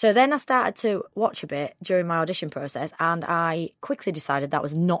so then I started to watch a bit during my audition process, and I quickly decided that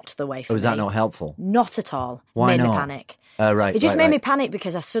was not the way for me. Was that not helpful? Not at all. Why not? Made me panic. Right. It just made me panic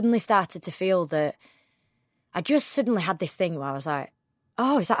because I suddenly started to feel that I just suddenly had this thing where I was like,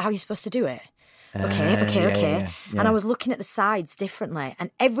 oh, is that how you're supposed to do it? Okay. Yeah. And I was looking at the sides differently. And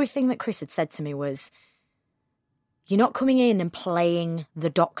everything that Chris had said to me was, you're not coming in and playing the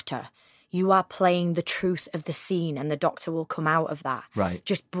doctor. You are playing the truth of the scene, and the doctor will come out of that. Right.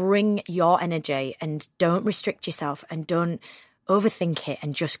 Just bring your energy and don't restrict yourself and don't overthink it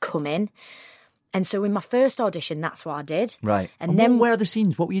and just come in. And so in my first audition, that's what I did. Right. And then what were the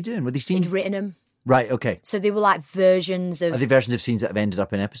scenes? What were you doing? Were these scenes? I'd written them. Right, okay. So they were like versions of... Are they versions of scenes that have ended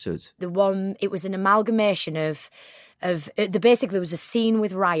up in episodes? It was an amalgamation of basically there was a scene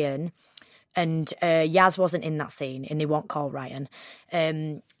with Ryan, and Yaz wasn't in that scene, and he won't call Ryan,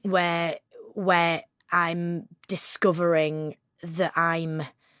 where I'm discovering that I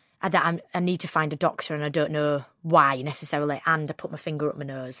need to find a doctor, and I don't know why necessarily, and I put my finger up my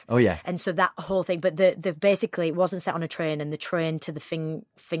nose. Oh yeah. And so that whole thing, but the basically it wasn't set on a train, and the train to the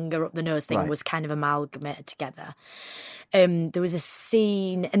finger up the nose thing was kind of amalgamated together. There was a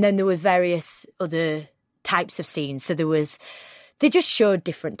scene, and then there were various other types of scenes. So they just showed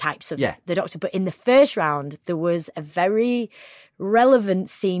different types of the doctor. But in the first round, there was a very relevant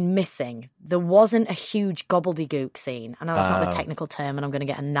scene missing. There wasn't a huge gobbledygook scene. I know that's not the technical term, and I'm going to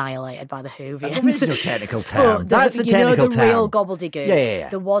get annihilated by the Whovians. There is no technical term. That's the technical term. Real gobbledygook. Yeah.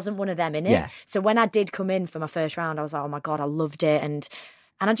 There wasn't one of them in it. Yeah. So when I did come in for my first round, I was like, oh my God, I loved it. And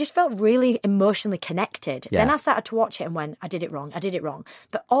I just felt really emotionally connected. Yeah. Then I started to watch it and went, I did it wrong.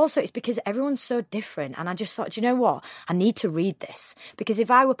 But also it's because everyone's so different. And I just thought, do you know what? I need to read this. Because if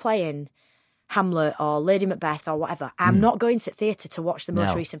I were playing Hamlet or Lady Macbeth or whatever, I'm not going to theatre to watch the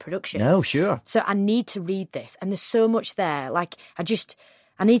most recent production. No, sure. So I need to read this. And there's so much there. Like, I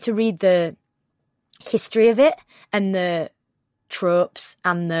need to read the history of it and the tropes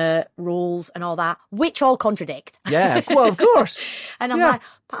and the rules and all that, which all contradict. Yeah, well, of course. And I'm like,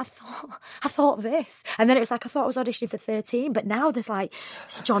 but I thought this. And then it was like, I thought I was auditioning for 13, but now there's like,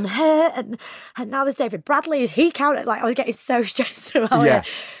 it's John Hurt and now there's David Bradley. Is he counted? Like, I was getting so stressed about it.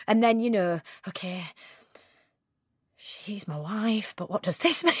 And then, okay, she's my wife, but what does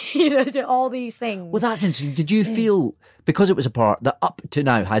this mean? All these things. Well, that's interesting. Did you feel, because it was a part that up to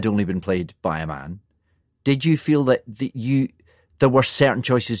now had only been played by a man, did you feel that there were certain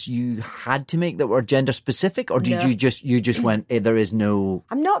choices you had to make that were gender specific, or did you just went, there is no,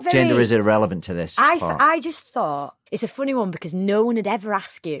 I'm not very, gender is irrelevant to this part? I just thought it's a funny one because no one had ever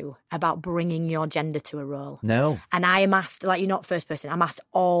asked you about bringing your gender to a role. No. And I am asked, like, you're not first person, I'm asked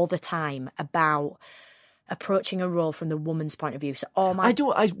all the time about approaching a role from the woman's point of view. So all my... I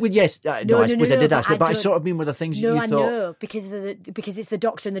suppose I did ask that, but I sort of mean were the things you thought... No, I know, because it's the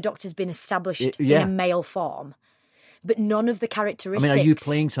Doctor, and the Doctor's been established in a male form. But none of the characteristics... I mean, are you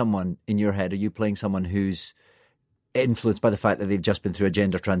playing someone in your head? Are you playing someone who's influenced by the fact that they've just been through a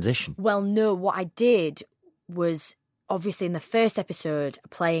gender transition? Well, no. What I did was, obviously, in the first episode,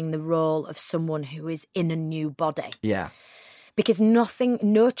 playing the role of someone who is in a new body. Yeah. Because no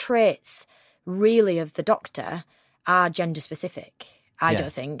traits, really, of the Doctor are gender specific, I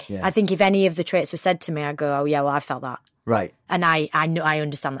don't think. Yeah. I think if any of the traits were said to me, I'd go, oh, yeah, well, I felt that. Right. And I know, I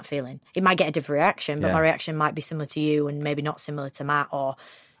understand that feeling. It might get a different reaction, but my reaction might be similar to you and maybe not similar to Matt or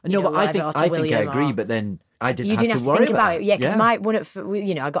but I think I agree, but then I didn't have to think about it. Yeah, because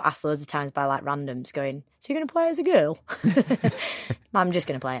yeah. I got asked loads of times by like randoms going, so you're going to play as a girl? I'm just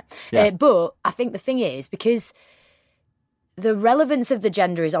going to play it. Yeah. But I think the thing is, because the relevance of the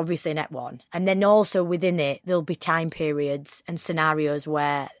gender is obviously in Net 1, and then also within it, there'll be time periods and scenarios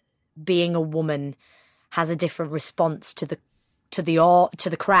where being a woman has a different response to the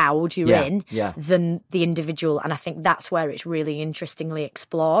crowd you're in than the individual, and I think that's where it's really interestingly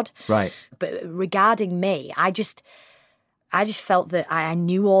explored. Right. But regarding me, I just felt that I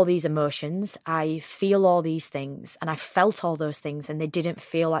knew all these emotions, I feel all these things, and I felt all those things, and they didn't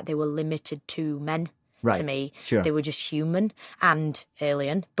feel like they were limited to men to me. Sure. They were just human and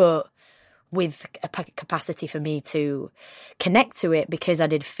alien, but with a capacity for me to connect to it, because I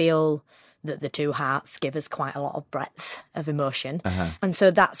did feel that the two hearts give us quite a lot of breadth of emotion. And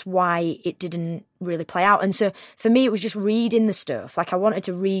so that's why it didn't really play out. And so for me, it was just reading the stuff. Like, I wanted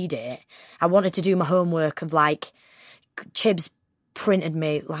to read it. I wanted to do my homework of, like, Chibs printed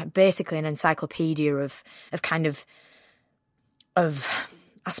me, like, basically an encyclopedia of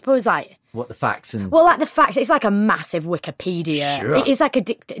I suppose, like... What the facts and... Well, like the facts, it's like a massive Wikipedia. Sure. It's like a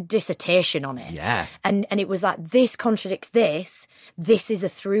dissertation on it. Yeah. And it was like, this contradicts this is a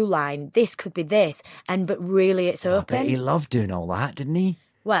through line, this could be this, but really it's open. I bet he loved doing all that, didn't he?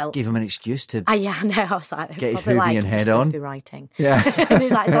 Well... Gave him an excuse to... Yeah, I know, I was like... Get his Hoovian head on. To be writing. Yeah. And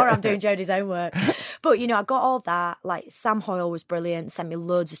he's like, sorry, I'm doing Jodie's homework. But, I got all that. Like, Sam Hoyle was brilliant, sent me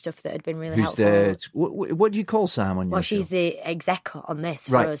loads of stuff that had been really helpful. What do you call Sam on your show? Well, she's the exec on this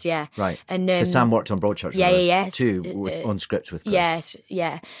for us, yeah. Right. And Sam worked on Broadchurch with us too, on scripts with Chris. Yes,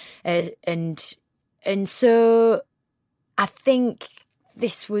 yeah. And so I think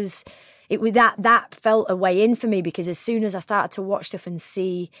this was... that felt a way in for me, because as soon as I started to watch stuff and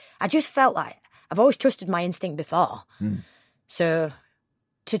see, I just felt like I've always trusted my instinct before. So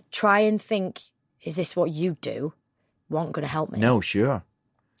to try and think, is this what you do, wasn't going to help me. No, sure.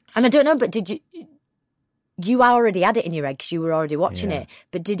 And I don't know, but did you already had it in your head because you were already watching it,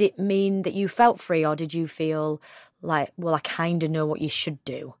 but did it mean that you felt free, or did you feel like, well, I kind of know what you should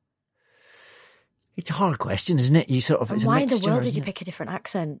do? It's a hard question, isn't it? You sort of... And why in the world did you pick a different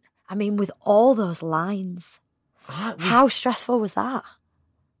accent? I mean, with all those lines, how stressful was that?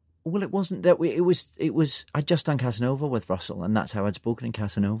 Well, it wasn't that. It was. I'd just done Casanova with Russell, and that's how I'd spoken in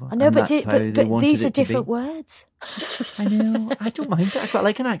Casanova. I know, but these are different words. I know. I don't mind. I quite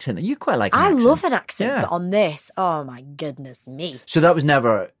like an accent. You quite like. I love an accent, but on this, oh my goodness me! So that was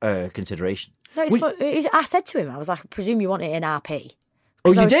never a consideration. No, I said to him, I was like, I presume you want it in RP.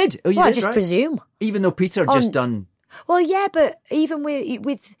 Oh, you did. Oh, you did. I just presume. Even though Peter just done. Well, yeah, but even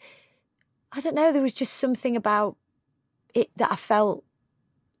with, I don't know, there was just something about it that I felt,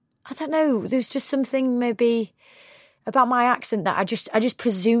 I don't know, there was just something maybe about my accent that I just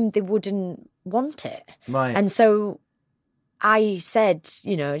presumed they wouldn't want it. Right. And so I said,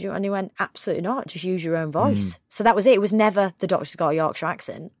 and he went, absolutely not, just use your own voice. So that was it. It was never the Doctor's got a Yorkshire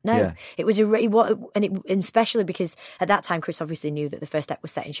accent. No, it was and especially because at that time, Chris obviously knew that the first ep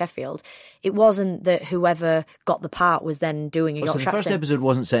was set in Sheffield. It wasn't that whoever got the part was then doing a Yorkshire accent. So the first episode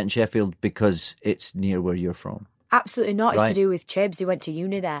wasn't set in Sheffield because it's near where you're from? Absolutely not. It's to do with Chibs. He went to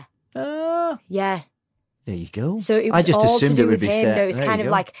uni there. Yeah. There you go. So it was I just all assumed to do it would with be him. set. No, it was kind of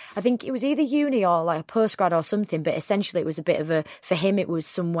like, I think it was either uni or like a postgrad or something, but essentially it was a bit of for him it was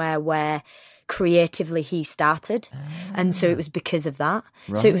somewhere where creatively he started. And so it was because of that.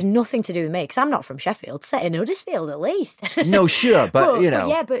 Right. So it was nothing to do with me, because I'm not from Sheffield, set in Huddersfield at least. No, sure, but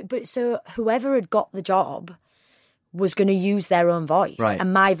But so whoever had got the job was going to use their own voice. Right.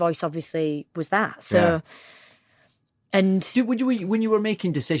 And my voice obviously was that. So... And when you were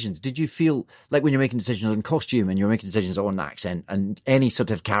making decisions, did you feel like when you're making decisions on costume and you're making decisions on accent and any sort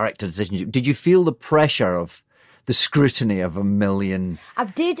of character decisions, did you feel the pressure of the scrutiny of a million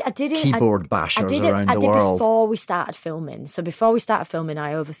keyboard bashers around the world? Before we started filming. So before we started filming,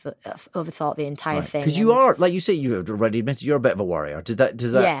 I overthought the entire thing. Because you are, like you say, you already admitted you're a bit of a worrier. Does that?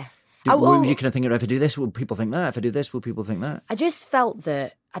 Yeah. Were you kind of thinking, if I do this, will people think that? If I do this, will people think that? I just felt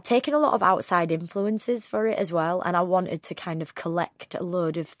that I'd taken a lot of outside influences for it as well, and I wanted to kind of collect a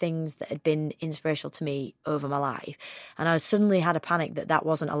load of things that had been inspirational to me over my life. And I suddenly had a panic that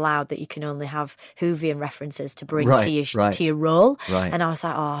wasn't allowed, that you can only have Whovian references to bring to your role. Right. And I was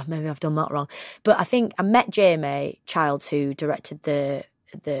like, oh, maybe I've done that wrong. But I think I met Jamie Childs, who directed the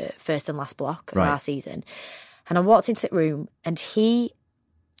first and last block of our season. And I walked into the room, and he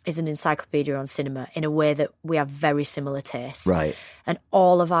is an encyclopedia on cinema in a way that we have very similar tastes. Right. And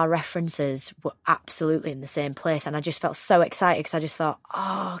all of our references were absolutely in the same place. And I just felt so excited because I just thought,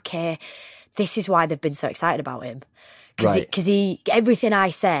 oh, okay, this is why they've been so excited about him. Because everything I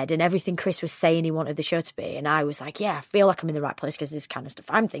said and everything Chris was saying he wanted the show to be, and I was like, yeah, I feel like I'm in the right place because this kind of stuff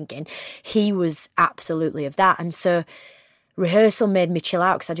I'm thinking. He was absolutely of that. And so rehearsal made me chill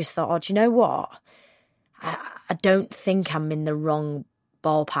out because I just thought, oh, do you know what? I don't think I'm in the wrong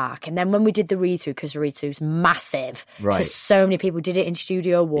ballpark. And then when we did the read-through, because the read-through's massive, so many people did it in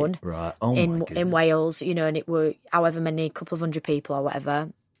Studio One, in Wales, and it were however many, couple of hundred people or whatever.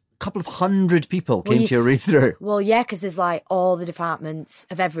 Couple of hundred people came to your read-through. Well, yeah, because there's like all the departments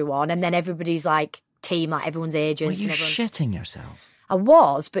of everyone, and then everybody's like team, like everyone's agents. Were you shitting yourself? I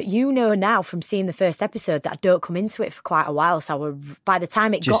was, but now from seeing the first episode that I don't come into it for quite a while. So by the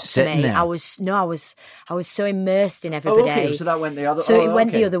time it got to me, there. I was so immersed in everybody. Oh, okay, so that went the other. So it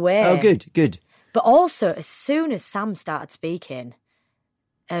went the other way. Oh, good. But also, as soon as Sam started speaking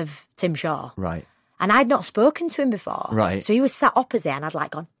of Tim Shaw, right, and I'd not spoken to him before, right, so he was sat opposite, and I'd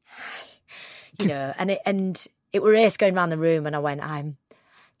like gone, and it were Ace going around the room, and I went, I'm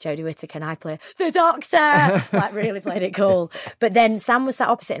Jodie Whittaker and I play the Doctor. Like, really played it cool. But then Sam was sat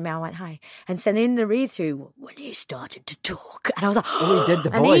opposite me. I went, hi. And so in the read-through, when he started to talk, and I was like, oh, he did the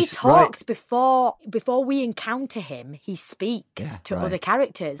voice. And he talks before we encounter him, he speaks to other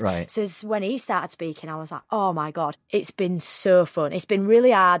characters. Right. So when he started speaking, I was like, oh my God, it's been so fun. It's been really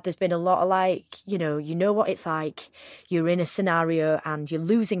hard. There's been a lot of like, you know what it's like. You're in a scenario and you're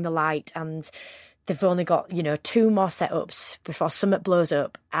losing the light, and they've only got, 2 more setups before Summit blows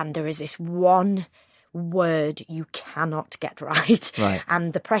up, and there is this one word you cannot get right.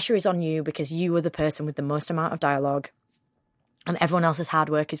 And the pressure is on you because you are the person with the most amount of dialogue, and everyone else's hard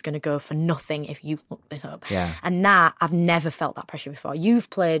work is going to go for nothing if you fuck this up. Yeah. And I've never felt that pressure before. You've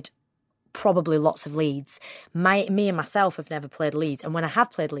played probably lots of leads. Me and myself have never played leads, and when I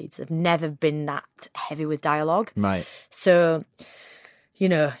have played leads, I've never been that heavy with dialogue. Right. So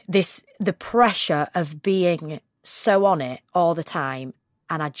the pressure of being so on it all the time,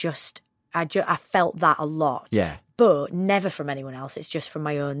 and I felt that a lot. Yeah. But never from anyone else. It's just from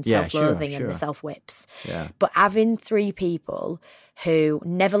my own self-loathing and the self-whips. Yeah. But having 3 people who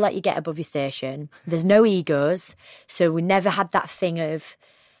never let you get above your station, there's no egos, so we never had that thing of,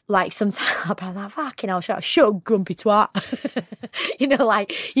 like, sometimes I was like, fucking hell, shut up, grumpy twat.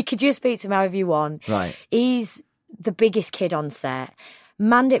 Like, you could just speak to him however you want. Right. He's the biggest kid on set.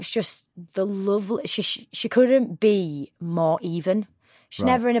 Mandip's just the lovely. She couldn't be more even. She's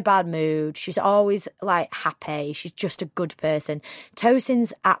never in a bad mood. She's always like happy. She's just a good person.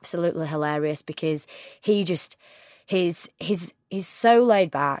 Tosin's absolutely hilarious because he's so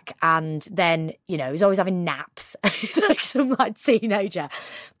laid back, and then he's always having naps. He's like some teenager,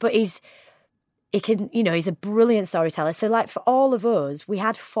 but he's a brilliant storyteller. So like for all of us, we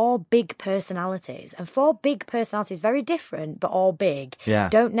had 4 big personalities, and 4 big personalities, very different, but all big,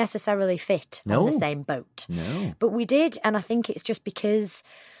 don't necessarily fit on the same boat. No. But we did, and I think it's just because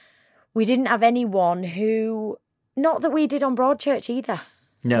we didn't have anyone who, not that we did on Broadchurch either.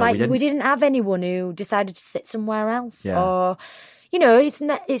 No, we didn't have anyone who decided to sit somewhere else. Yeah. Or,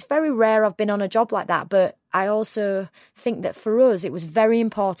 it's very rare I've been on a job like that, but I also think that for us, it was very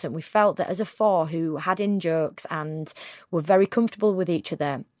important. We felt that as a 4 who had in-jokes and were very comfortable with each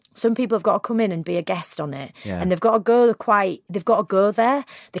other, some people have got to come in and be a guest on it. Yeah. And they've got to go there.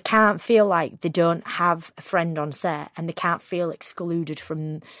 They can't feel like they don't have a friend on set, and they can't feel excluded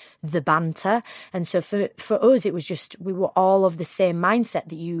from the banter. And so for us, it was just, we were all of the same mindset,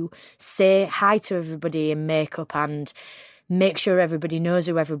 that you say hi to everybody in makeup and make sure everybody knows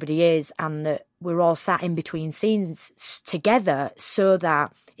who everybody is, and that we're all sat in between scenes together, so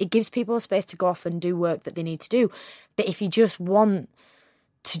that it gives people a space to go off and do work that they need to do. But if you just want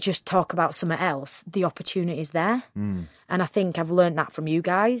to just talk about something else, the opportunity is there. And I think I've learned that from you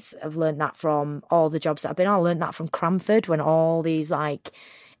guys. I've learned that from all the jobs that I've been on. I learned that from Cranford when all these like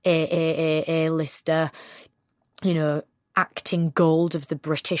A-lister, you know, acting gold of the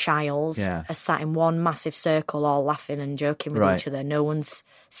British Isles are sat in one massive circle all laughing and joking with each other. No one's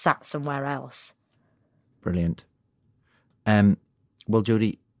sat somewhere else. Brilliant. Well,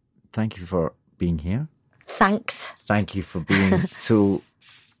 Jodie, thank you for being here. Thanks. Thank you for being so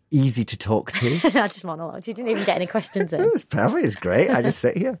easy to talk to. I just monologued. You didn't even get any questions in. It was perfect. It's great. I just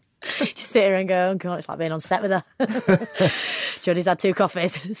sit here. Just sit here and go, oh God, it's like being on set with her. Jodie's had 2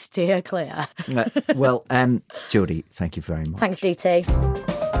 coffees. Steer clear. Well, Jodie, thank you very much. Thanks, DT.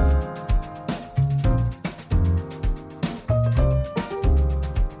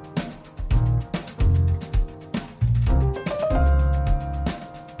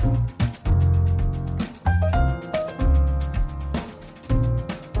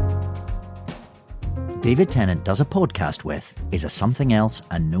 David Tennant Does a Podcast With is a Something Else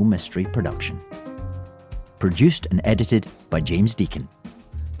and No Mystery production. Produced and edited by James Deacon.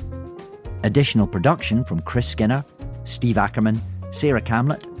 Additional production from Chris Skinner, Steve Ackerman, Sarah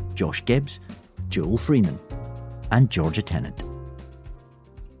Camlett, Josh Gibbs, Joel Freeman, and Georgia Tennant.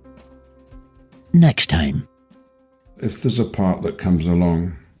 Next time. If there's a part that comes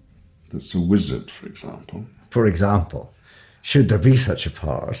along that's a wizard, for example. For example, should there be such a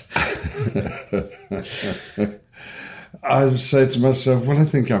part? I say to myself, well, I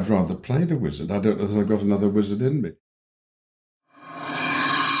think I've rather played a wizard. I don't know if I've got another wizard in me.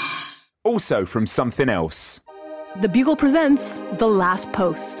 Also from Something Else. The Bugle presents The Last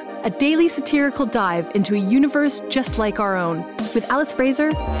Post, a daily satirical dive into a universe just like our own, with Alice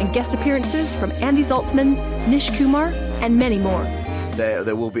Fraser and guest appearances from Andy Zaltzman, Nish Kumar, and many more.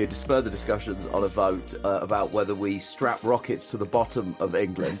 There will be further discussions on a vote about whether we strap rockets to the bottom of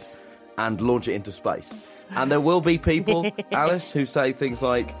England and launch it into space. And there will be people, Alice, who say things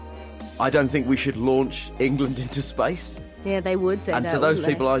like, I don't think we should launch England into space. Yeah, they would say and that. And to those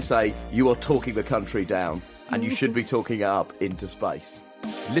people I say, you are talking the country down and you should be talking it up into space.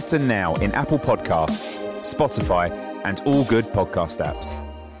 Listen now in Apple Podcasts, Spotify, and all good podcast apps.